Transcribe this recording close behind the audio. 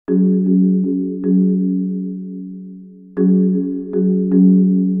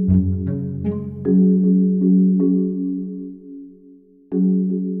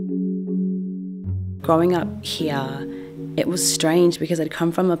growing up here, it was strange because I'd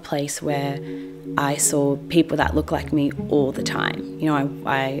come from a place where I saw people that looked like me all the time. You know,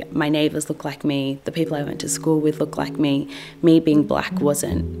 my neighbours looked like me, the people I went to school with looked like me. Me being black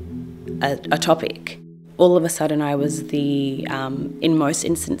wasn't a topic. All of a sudden I was in most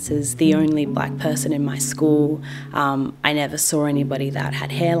instances, the only black person in my school. I never saw anybody that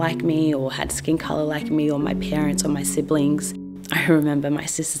had hair like me or had skin colour like me, or my parents or my siblings. I remember my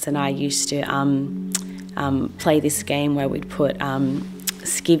sisters and I used to play this game where we'd put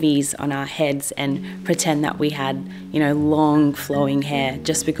skivvies on our heads and pretend that we had, you know, long flowing hair,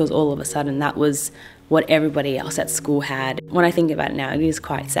 just because all of a sudden that was what everybody else at school had. When I think about it now, it is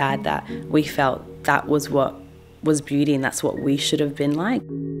quite sad that we felt that was what was beauty and that's what we should have been like.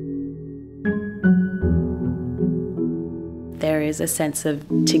 There is a sense of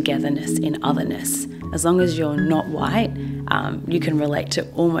togetherness in otherness. As long as you're not white, you can relate to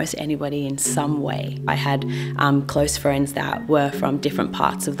almost anybody in some way. I had close friends that were from different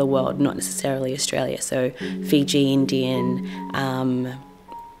parts of the world, not necessarily Australia, so Fiji, Indian,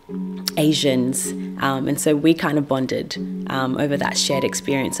 Asians, and so we kind of bonded over that shared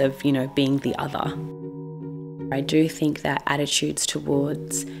experience of, you know, being the other. I do think that attitudes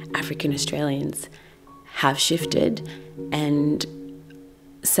towards African Australians have shifted, and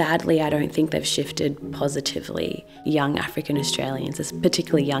sadly I don't think they've shifted positively. Young African Australians,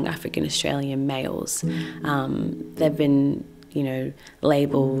 particularly young African Australian males, they've been, you know,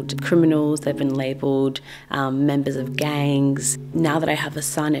 labelled criminals, they've been labelled members of gangs. Now that I have a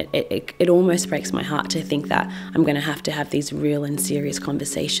son, it almost breaks my heart to think that I'm going to have these real and serious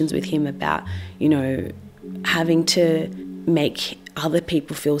conversations with him about, you know, having to make other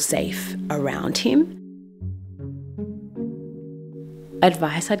people feel safe around him.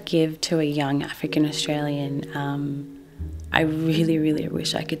 Advice I'd give to a young African Australian, I really, really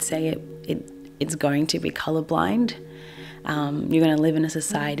wish I could say it's going to be colourblind. You're going to live in a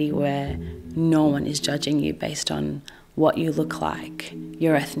society where no one is judging you based on what you look like,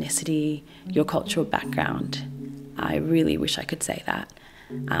 your ethnicity, your cultural background. I really wish I could say that,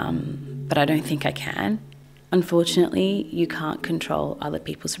 but I don't think I can. Unfortunately, you can't control other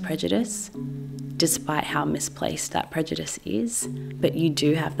people's prejudice, despite how misplaced that prejudice is, but you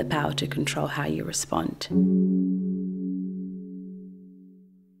do have the power to control how you respond.